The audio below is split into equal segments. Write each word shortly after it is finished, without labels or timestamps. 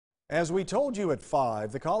As we told you at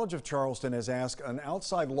 5, the College of Charleston has asked an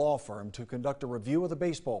outside law firm to conduct a review of the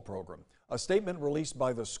baseball program. A statement released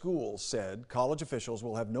by the school said college officials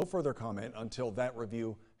will have no further comment until that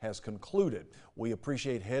review has concluded. We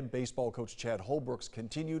appreciate head baseball coach Chad Holbrook's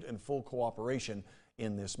continued and full cooperation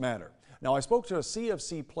in this matter. Now, I spoke to a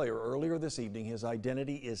CofC player earlier this evening. His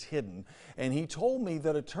identity is hidden, and he told me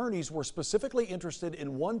that attorneys were specifically interested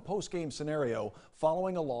in one post-game scenario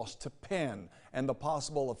following a loss to Penn and the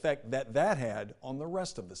possible effect that had on the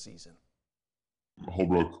rest of the season.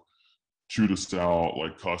 Holbrook chewed us out,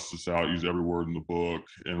 like cussed us out, used every word in the book,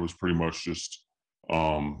 and it was pretty much just,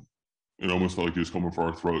 it almost felt like he was coming for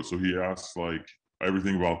our throat. So he asked like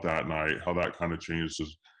everything about that night, how that kind of changed the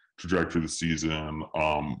trajectory of the season,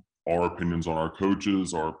 our opinions on our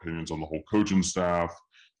coaches, our opinions on the whole coaching staff,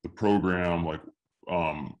 the program, like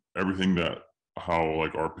everything that, how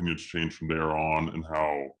like our opinions changed from there on and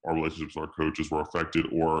how our relationships with our coaches were affected,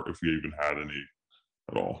 or if we even had any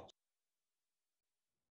at all.